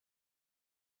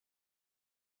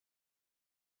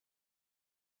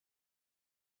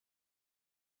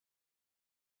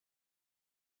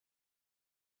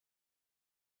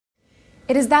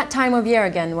It is that time of year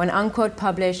again when Unquote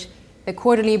publish the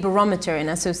quarterly Barometer in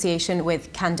association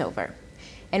with Candover.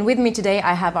 And with me today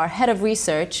I have our head of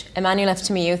research, Emanuel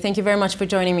Eftimiu. Thank you very much for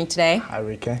joining me today. Hi,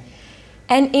 Rikke.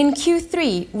 And in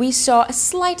Q3 we saw a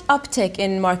slight uptick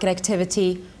in market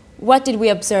activity. What did we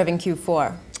observe in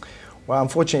Q4? Well,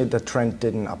 unfortunately the trend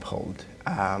didn't uphold.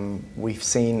 We've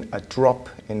seen a drop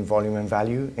in volume and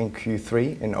value in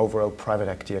Q3 in overall private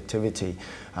equity activity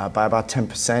by about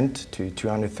 10% to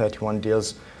 231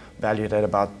 deals valued at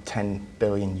about 10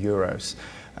 billion euros.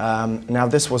 Now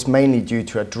this was mainly due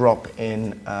to a drop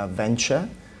in venture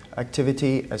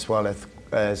activity as well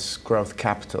as growth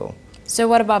capital. So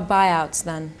what about buyouts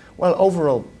then? Well,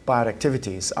 overall buyout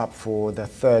activity is up for the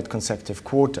third consecutive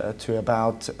quarter to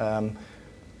about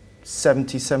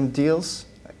 77 deals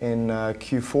in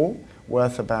Q4,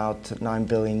 worth about 9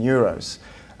 billion euros.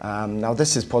 Now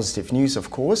this is positive news, of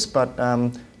course, but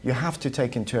you have to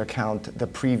take into account the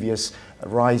previous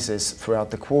rises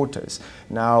throughout the quarters.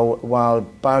 Now, while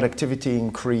buyout activity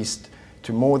increased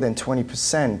to more than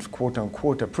 20% quarter on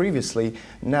quarter previously,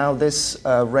 now this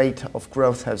rate of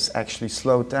growth has actually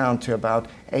slowed down to about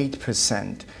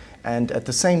 8%. And at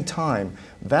the same time,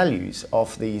 values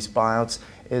of these buyouts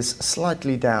is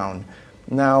slightly down.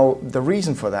 Now, the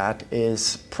reason for that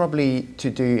has probably to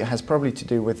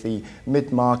do with the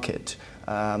mid-market.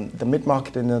 The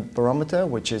mid-market in the Barometer,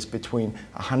 which is between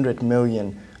 100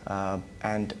 million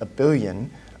and a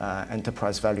billion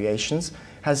enterprise valuations,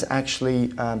 has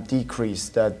actually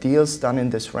decreased. Deals done in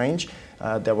this range,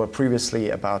 that were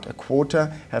previously about a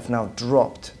quarter, have now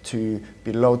dropped to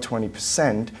below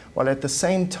 20%, while at the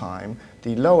same time,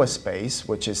 the lower space,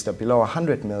 which is the below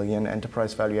 100 million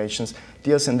enterprise valuations,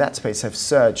 deals in that space have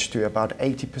surged to about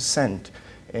 80%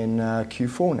 in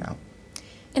Q4 now.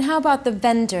 And how about the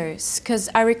vendors? Because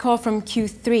I recall from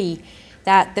Q3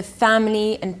 that the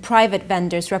family and private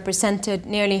vendors represented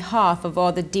nearly half of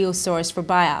all the deal sourced for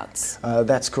buyouts.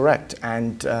 That's correct.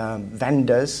 And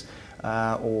vendors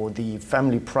or the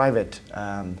family private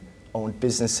owned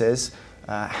businesses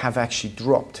have actually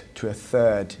dropped to a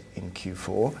third in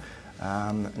Q4.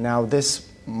 Now this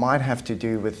might have to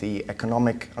do with the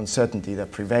economic uncertainty, the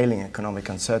prevailing economic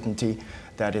uncertainty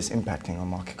that is impacting on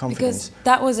market confidence. Because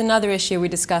that was another issue we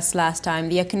discussed last time,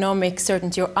 the economic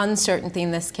certainty or uncertainty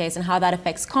in this case and how that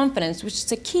affects confidence, which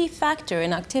is a key factor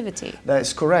in activity. That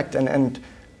is correct. And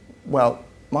well,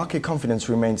 market confidence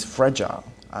remains fragile.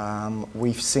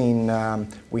 We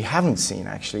haven't seen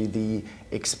actually the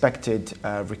expected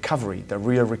recovery, the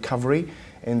real recovery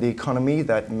in the economy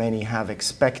that many have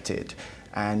expected.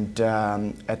 And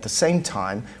at the same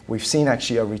time, we've seen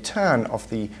actually a return of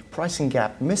the pricing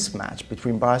gap mismatch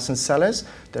between buyers and sellers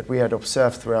that we had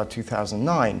observed throughout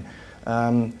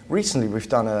 2009. Recently, we've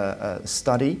done a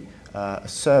study, a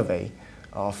survey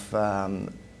of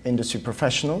industry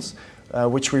professionals,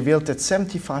 which revealed that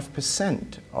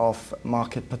 75% of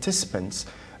market participants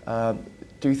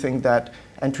do think that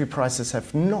entry prices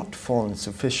have not fallen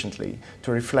sufficiently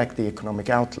to reflect the economic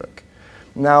outlook.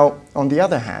 Now, on the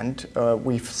other hand,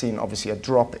 we've seen obviously a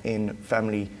drop in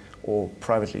family or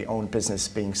privately owned business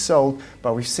being sold,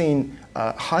 but we've seen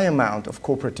a high amount of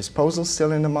corporate disposals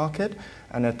still in the market,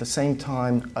 and at the same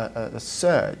time a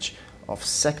surge of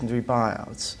secondary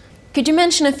buyouts. Could you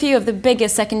mention a few of the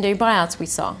biggest secondary buyouts we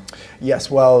saw? Yes,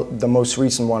 well, the most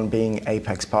recent one being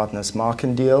Apex Partners'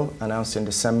 Marken deal, announced in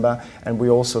December, and we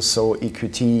also saw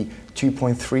EQT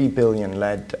 2.3 billion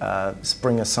led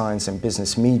Springer Science and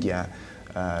Business Media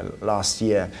last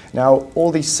year. Now,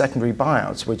 all these secondary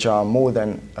buyouts, which are more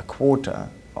than a quarter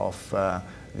of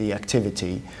the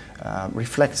activity,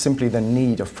 reflect simply the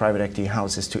need of private equity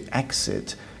houses to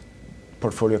exit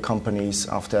portfolio companies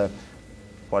after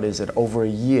over a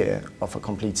year of a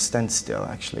complete standstill,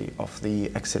 actually, of the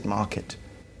exit market.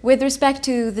 With respect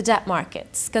to the debt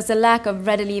markets, because the lack of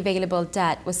readily available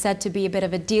debt was said to be a bit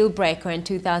of a deal breaker in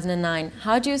 2009,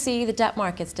 how do you see the debt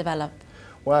markets develop?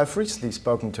 Well, I've recently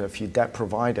spoken to a few debt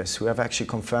providers who have actually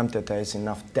confirmed that there is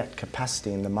enough debt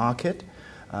capacity in the market,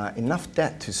 enough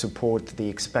debt to support the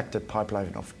expected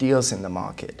pipeline of deals in the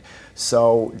market.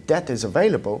 So debt is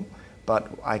available, but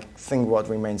I think what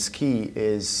remains key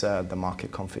is the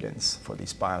market confidence for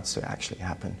these buyouts to actually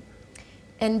happen.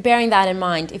 And bearing that in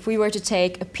mind, if we were to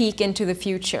take a peek into the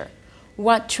future,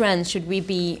 what trends should we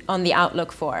be on the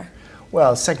outlook for?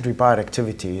 Well, secondary buyout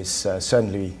activity is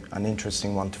certainly an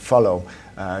interesting one to follow,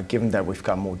 given that we've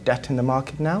got more debt in the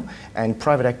market now, and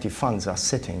private equity funds are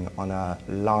sitting on a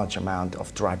large amount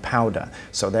of dry powder,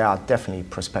 so they are definitely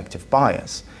prospective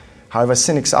buyers. However,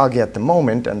 cynics argue at the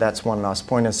moment, and that's one last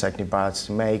point on secondary buyouts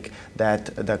to make,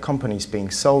 that the companies being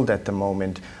sold at the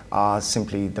moment are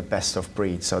simply the best of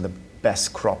breed. So the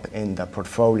best crop in the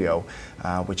portfolio,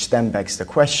 which then begs the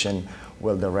question,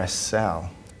 will the rest sell?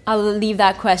 I'll leave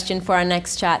that question for our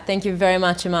next chat. Thank you very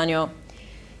much, Emanuel.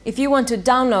 If you want to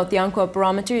download the Unquote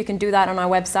Barometer, you can do that on our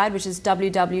website, which is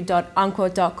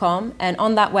www.unquote.com. And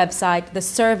on that website, the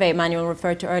survey Emanuel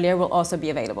referred to earlier will also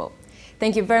be available.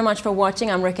 Thank you very much for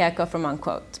watching. I'm Rikke Eckhoff from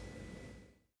Unquote.